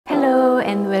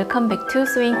and welcome back to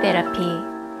Sewing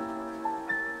Therapy.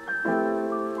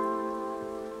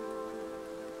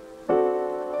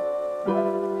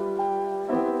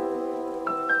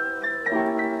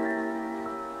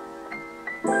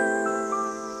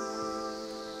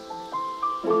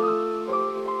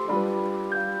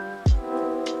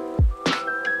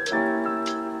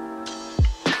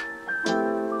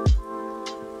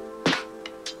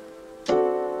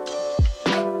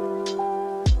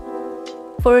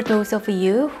 For those of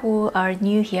you who are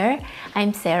new here,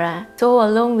 I'm Sarah. Sew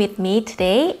along with me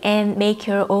today and make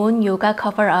your own yoga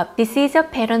cover-up. This is a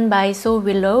pattern by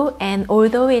Sewillow, and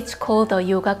although it's called a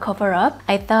yoga cover-up,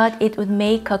 I thought it would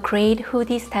make a great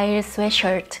hoodie style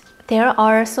sweatshirt. There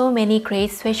are so many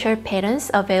great sweatshirt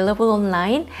patterns available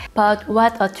online, but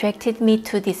what attracted me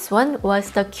to this one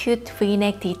was the cute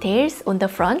V-neck details on the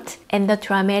front and the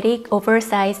dramatic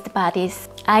oversized bodies.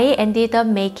 I ended up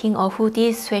making a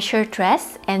hoodie sweatshirt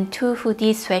dress and 2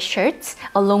 hoodie sweatshirts,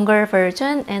 a longer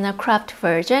version and a cropped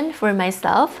version for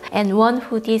myself, and 1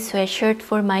 hoodie sweatshirt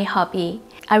for my hubby.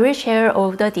 I will share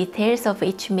all the details of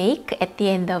each make at the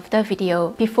end of the video.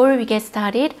 Before we get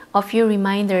started, a few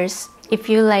reminders. If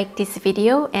you like this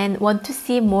video and want to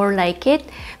see more like it,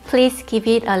 please give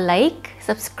it a like,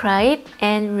 subscribe,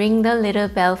 and ring the little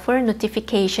bell for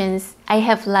notifications. I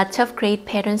have lots of great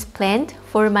patterns planned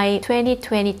for my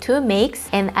 2022 makes,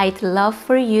 and I'd love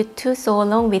for you to sew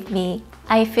along with me.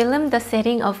 I filmed the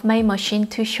setting of my machine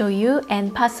to show you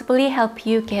and possibly help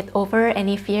you get over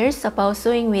any fears about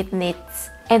sewing with knits.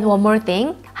 And one more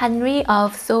thing, Henry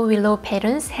of Sewillow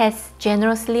Patterns has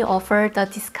generously offered a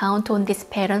discount on this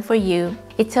pattern for you.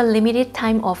 It's a limited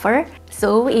time offer,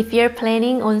 so if you're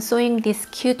planning on sewing this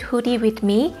cute hoodie with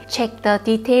me, check the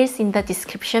details in the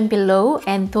description below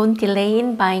and don't delay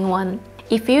in buying one.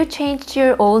 If you changed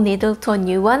your old needle to a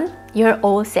new one, you're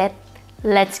all set.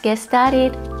 Let's get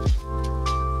started!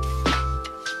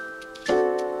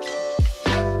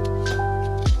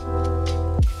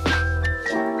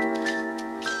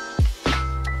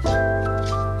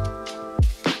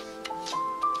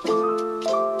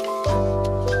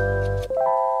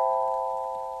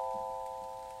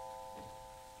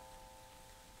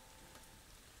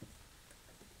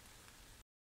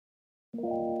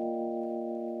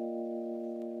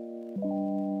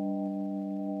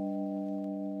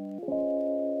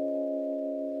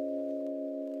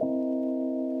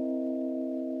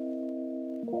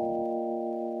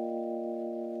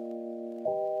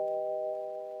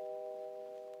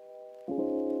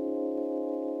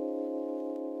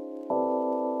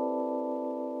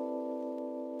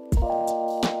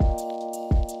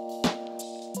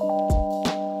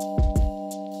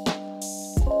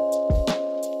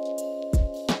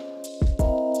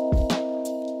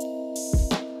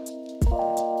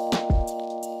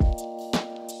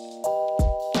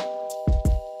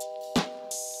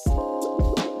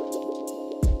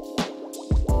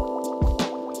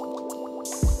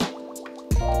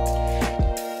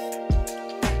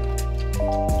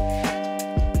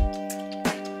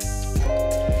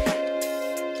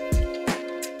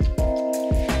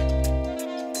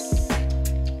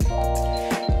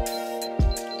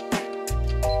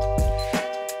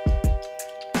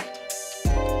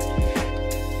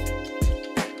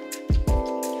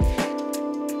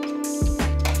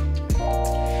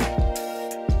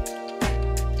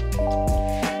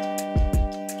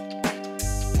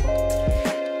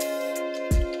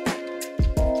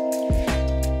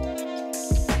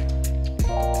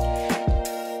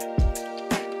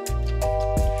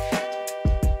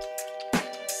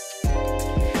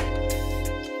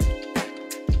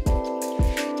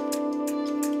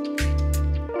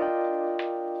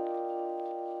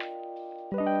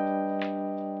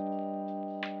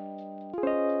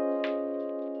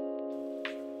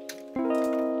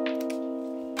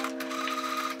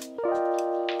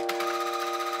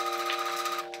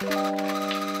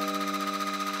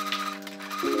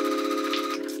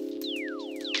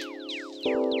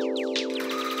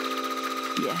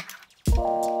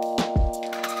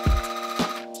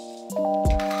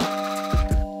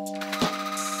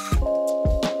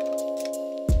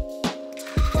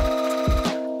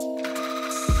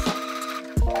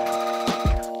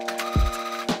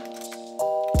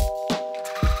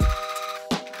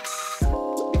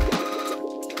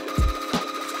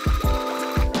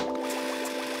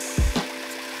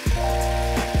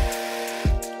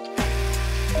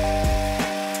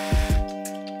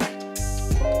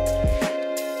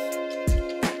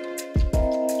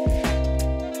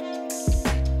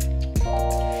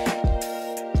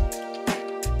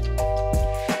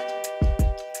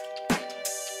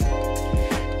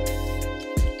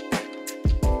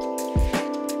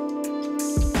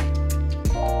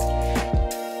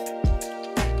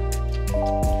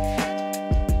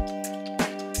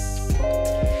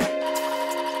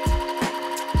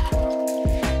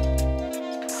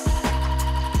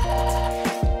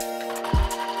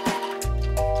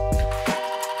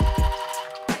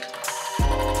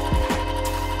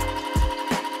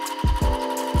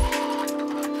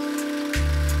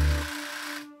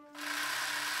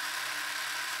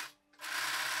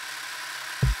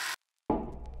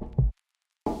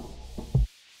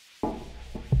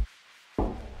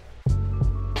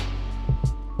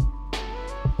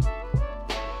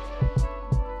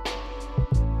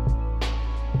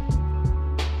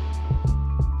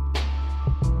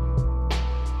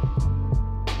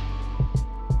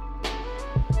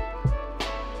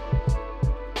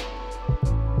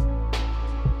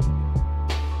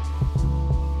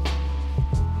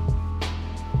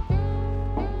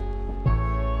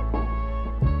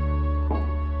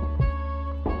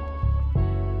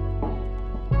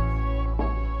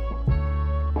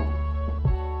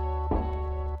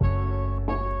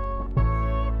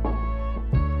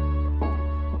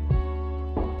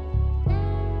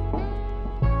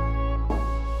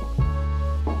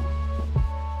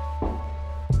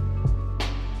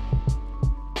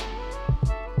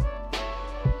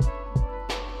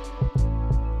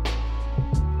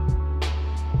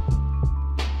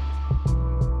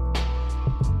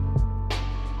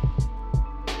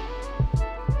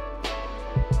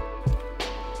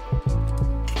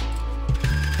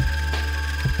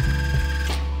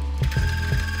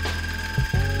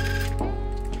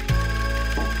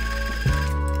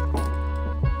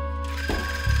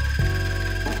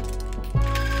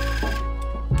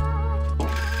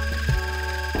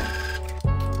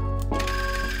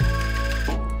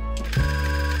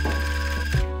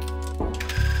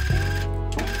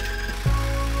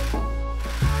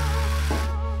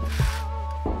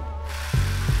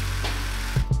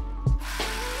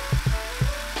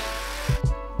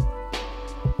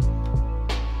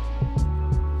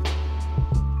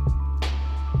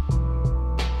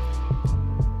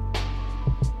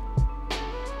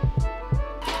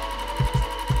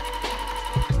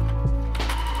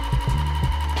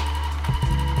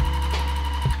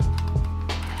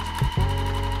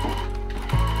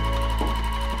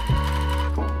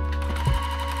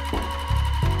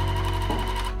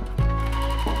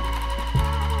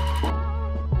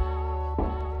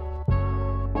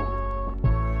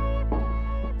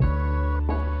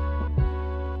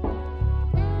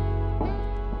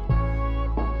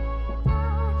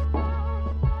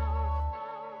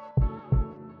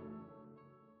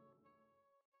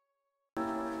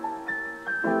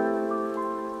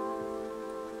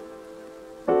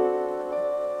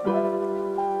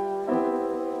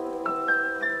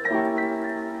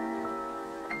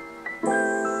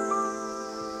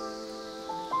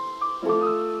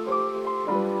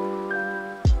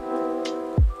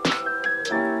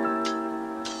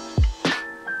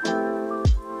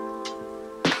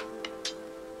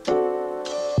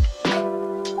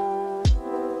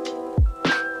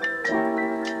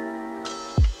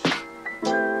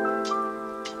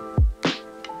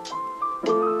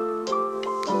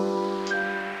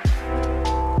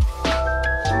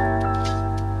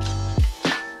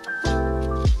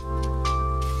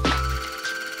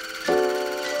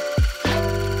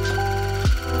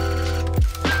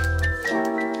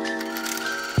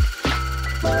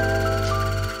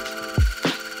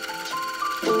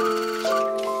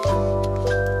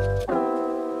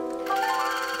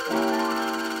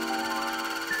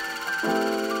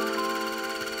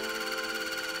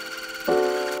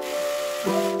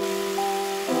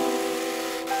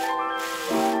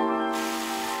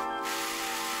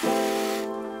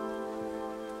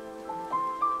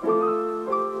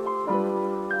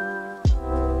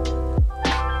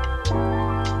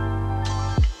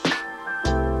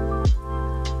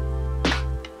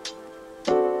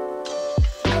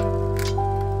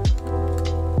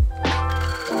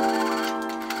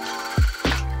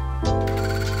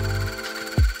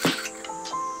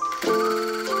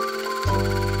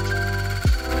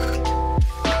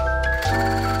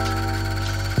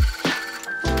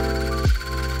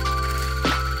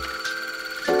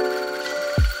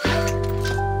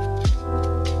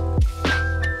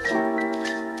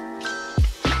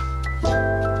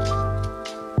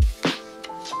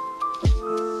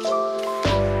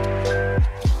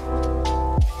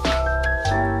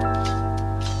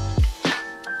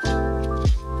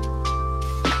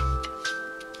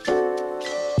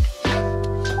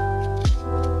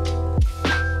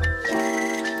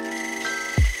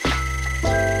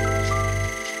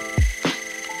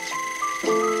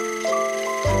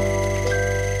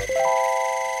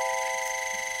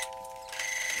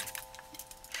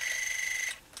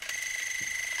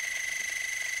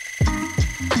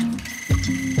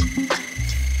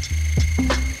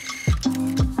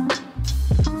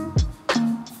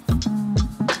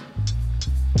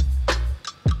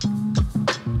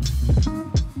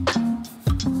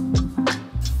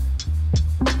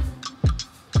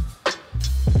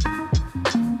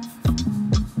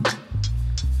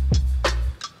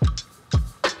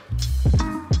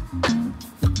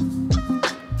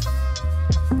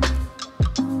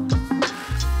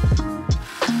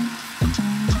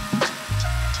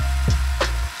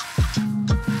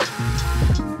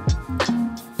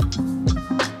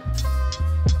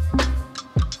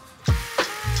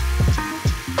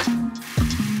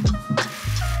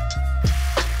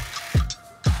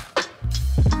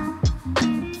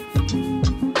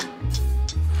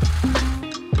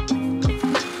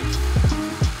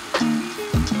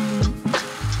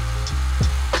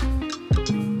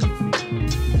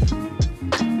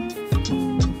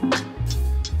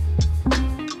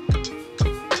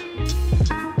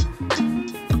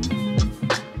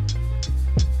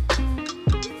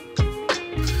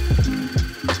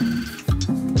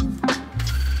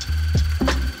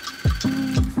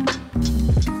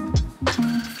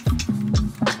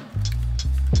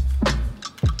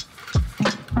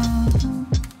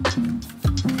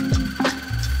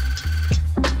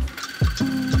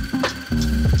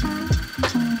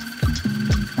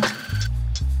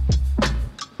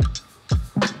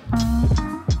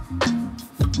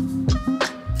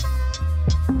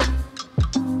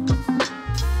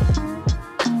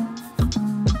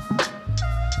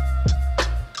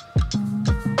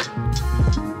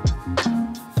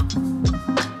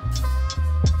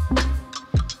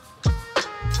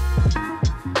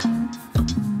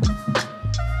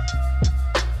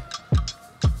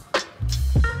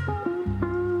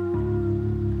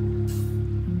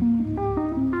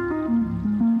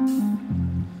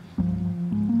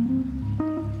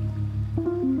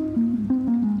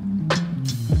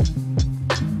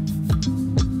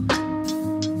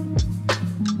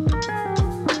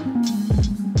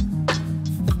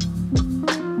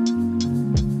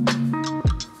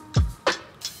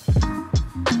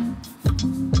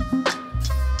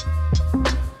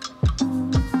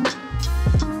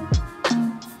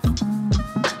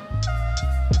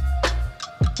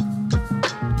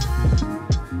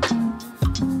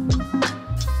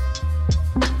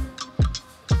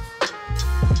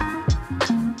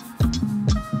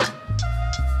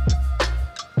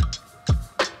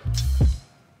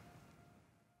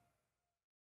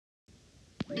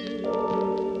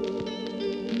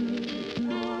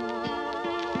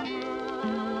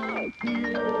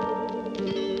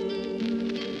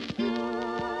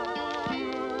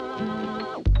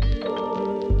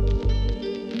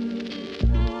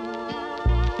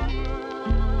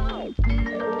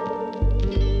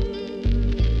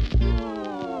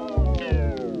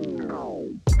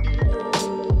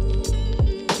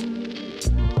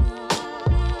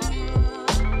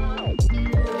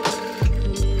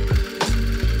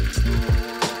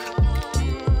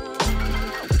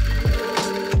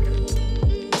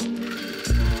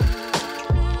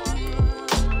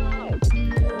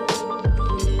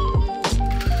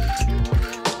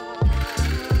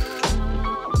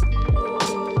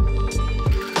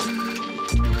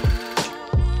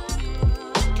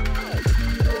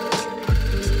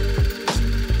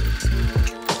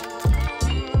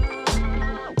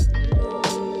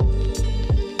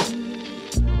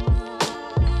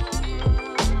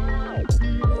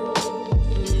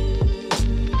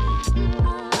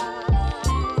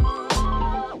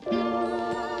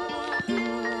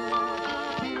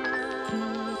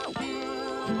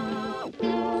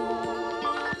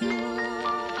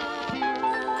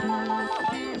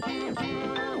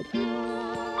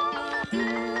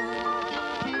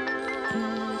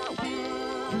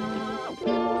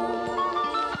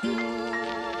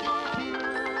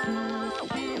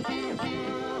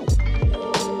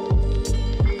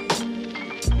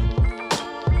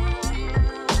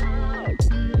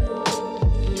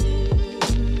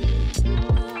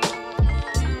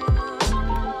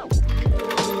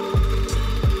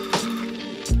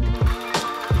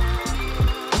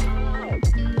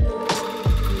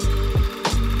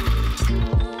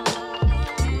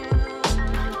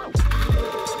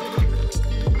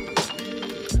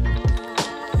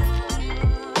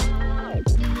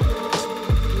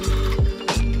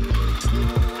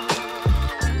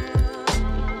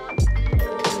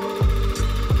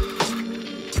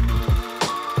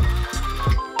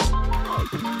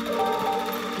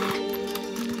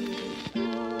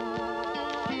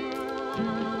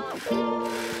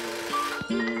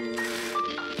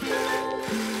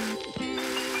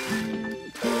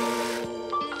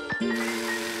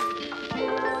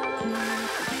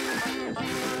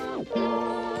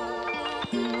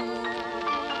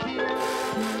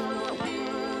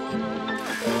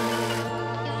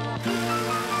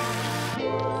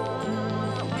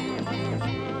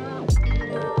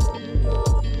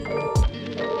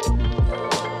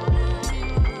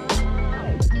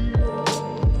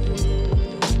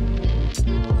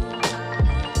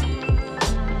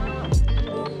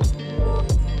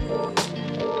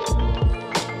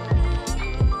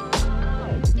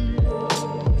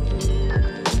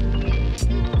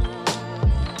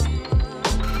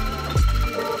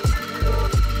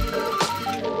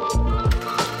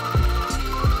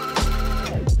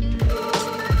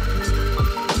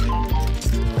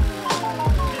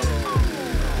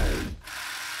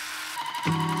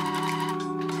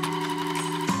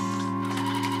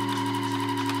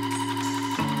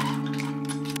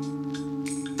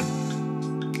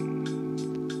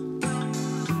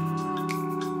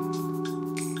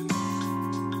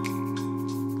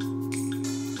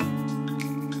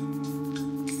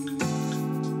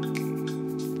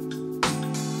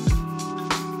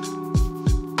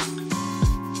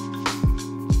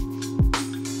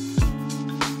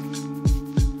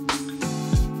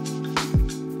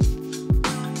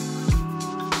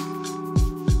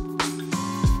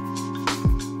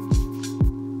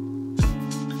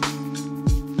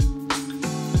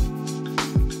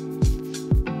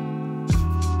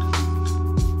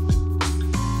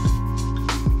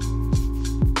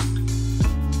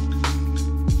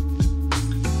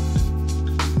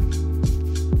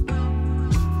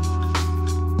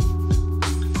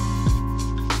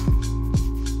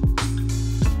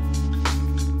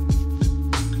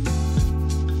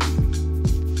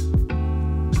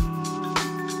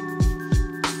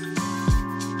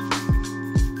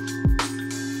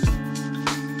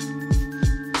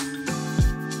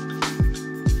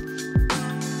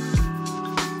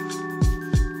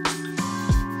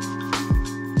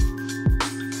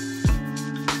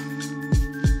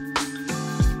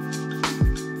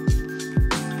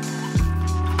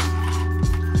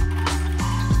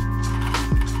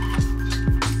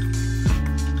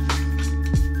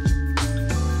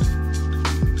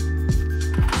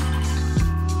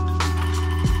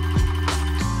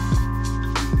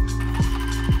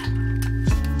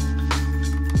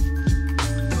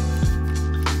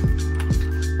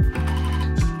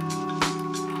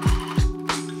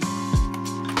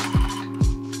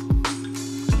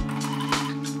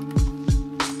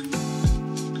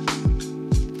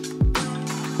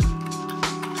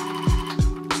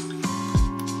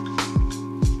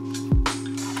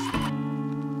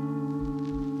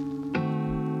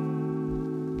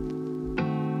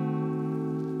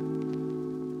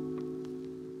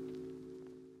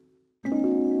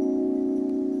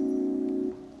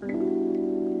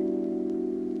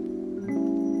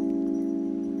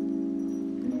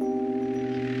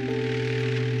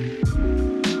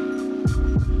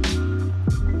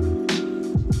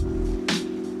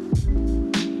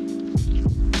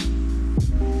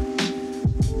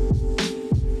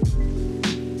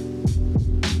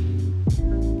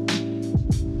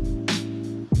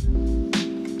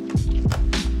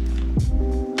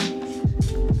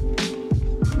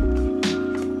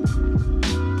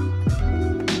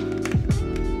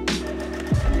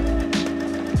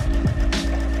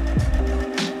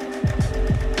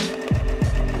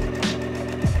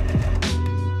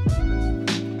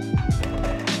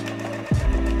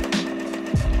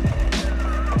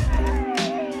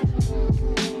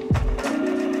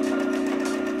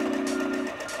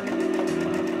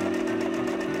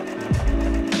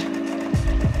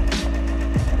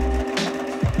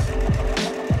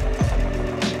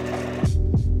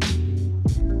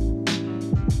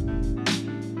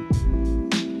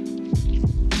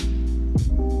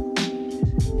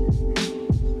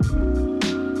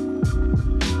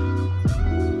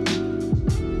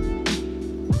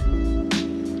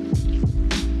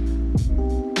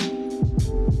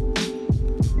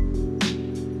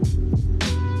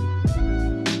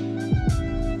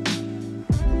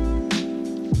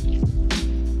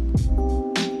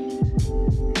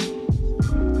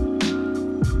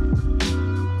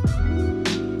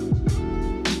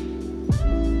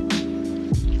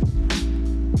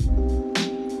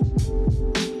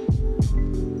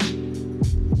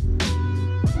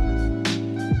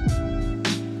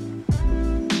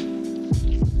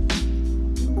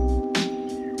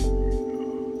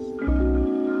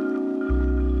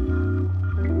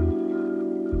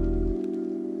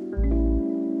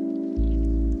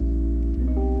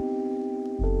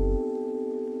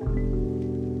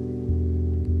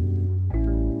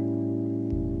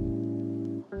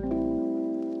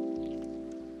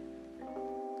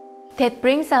 That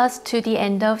brings us to the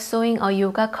end of sewing a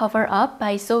yoga cover-up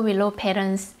by Sewillow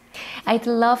Patterns. I'd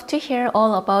love to hear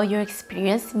all about your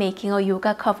experience making a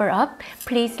yoga cover-up.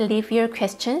 Please leave your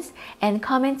questions and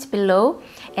comments below.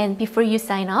 And before you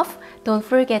sign off, don't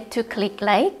forget to click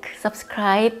like,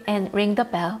 subscribe, and ring the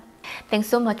bell. Thanks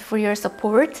so much for your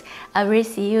support. I will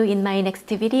see you in my next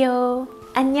video.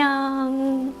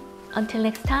 안녕! Until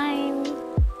next time!